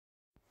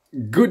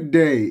Good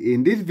day.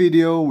 In this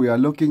video, we are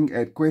looking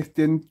at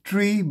question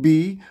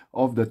 3B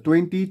of the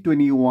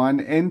 2021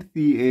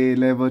 NCEA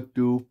Level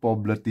 2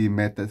 Probability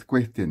Methods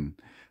question.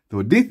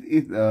 So this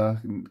is a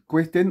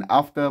question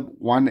after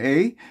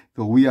 1A.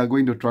 So we are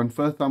going to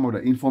transfer some of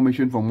the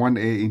information from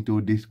 1A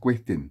into this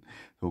question.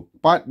 So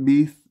part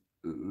B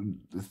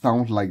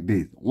sounds like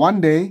this.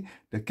 One day,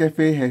 the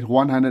cafe has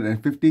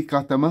 150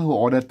 customers who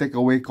order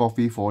takeaway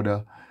coffee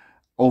for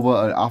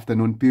over an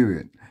afternoon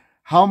period.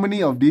 How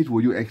many of these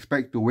would you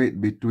expect to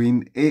wait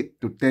between 8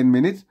 to 10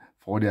 minutes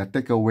for their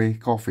takeaway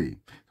coffee?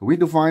 So we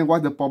need to find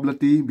what the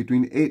probability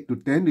between 8 to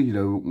 10, which is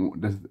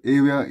the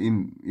area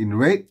in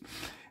red.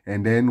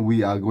 And then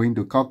we are going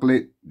to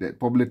calculate that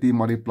probability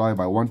multiplied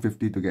by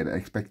 150 to get the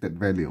expected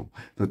value.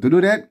 So to do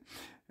that,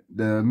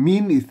 the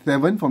mean is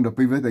 7 from the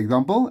previous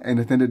example, and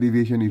the standard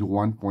deviation is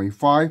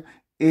 1.5.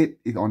 8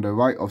 is on the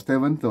right of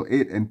 7, so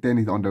 8 and 10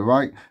 is on the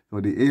right.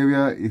 So the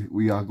area is,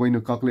 we are going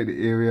to calculate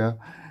the area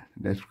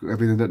that's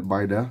represented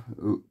by the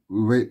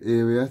red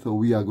area. So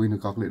we are going to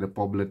calculate the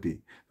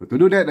probability. So to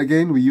do that,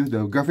 again, we use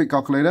the graphic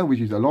calculator,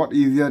 which is a lot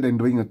easier than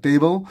doing a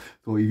table.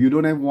 So if you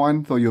don't have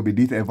one, so you'll be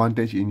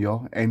disadvantaged in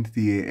your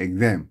NCEA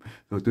exam.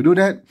 So to do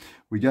that,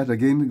 we just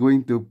again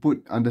going to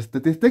put under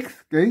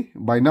statistics. Okay,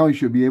 by now you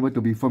should be able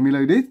to be familiar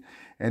with this.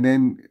 And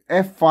then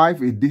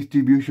F5 is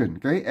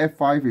distribution. Okay,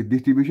 F5 is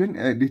distribution.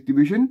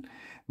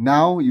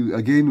 Now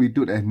we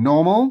do it as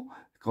normal,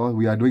 because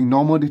we are doing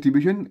normal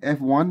distribution.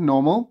 F1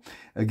 normal.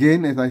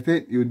 Again, as I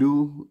said, you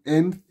do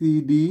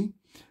NCD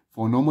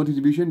for normal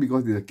distribution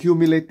because it's a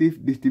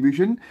cumulative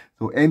distribution.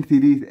 So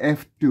NCD is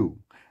F2.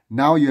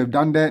 Now you have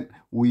done that,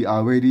 we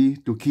are ready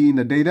to key in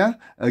the data.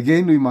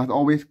 Again, we must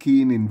always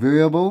key in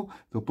variable.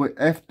 So put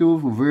F2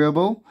 for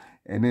variable.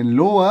 And then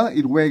lower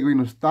is where you're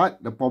going to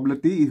start. The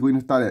probability is going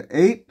to start at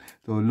 8.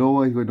 So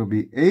lower is going to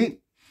be 8.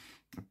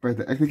 Press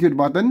the execute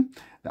button.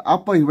 The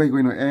upper is where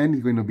you're going to end.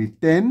 It's going to be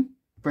 10.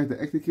 Press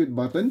the execute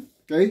button.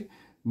 Okay.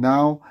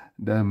 Now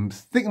the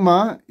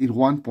sigma is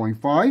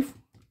 1.5,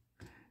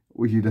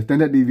 which is the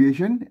standard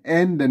deviation,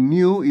 and the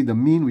nu is the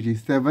mean, which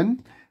is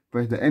 7.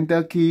 Press the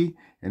enter key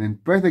and then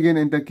press again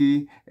enter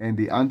key, and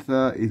the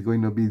answer is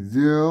going to be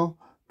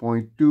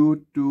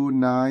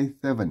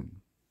 0.2297.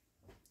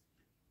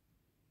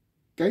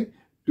 Okay,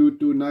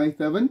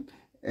 2297.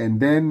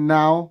 And then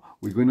now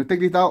we're going to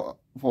take this out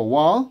for a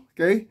while.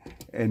 Okay,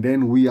 and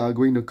then we are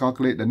going to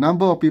calculate the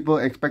number of people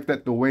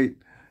expected to wait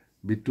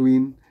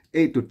between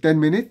 8 to 10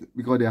 minutes,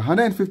 because there are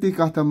 150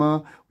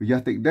 customers. We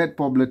just take that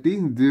probability,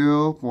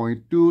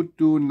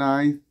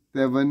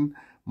 0.2297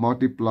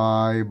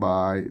 multiplied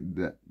by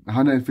the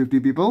 150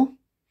 people.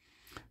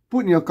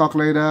 Put in your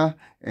calculator,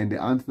 and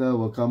the answer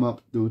will come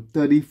up to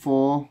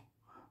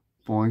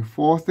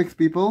 34.46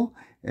 people.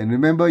 And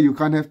remember, you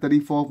can't have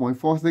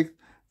 34.46.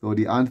 So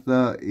the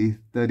answer is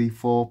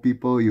 34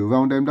 people. You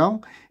round them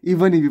down.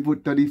 Even if you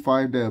put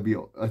 35, that will be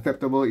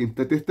acceptable in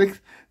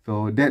statistics.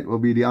 So that will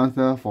be the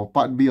answer for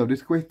part B of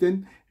this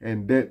question.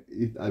 And that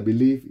is, I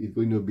believe, is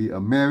going to be a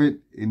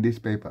merit in this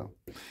paper.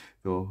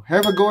 So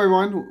have a go,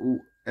 everyone.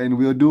 And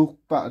we'll do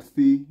part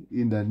C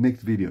in the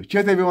next video.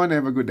 Cheers, everyone.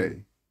 Have a good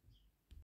day.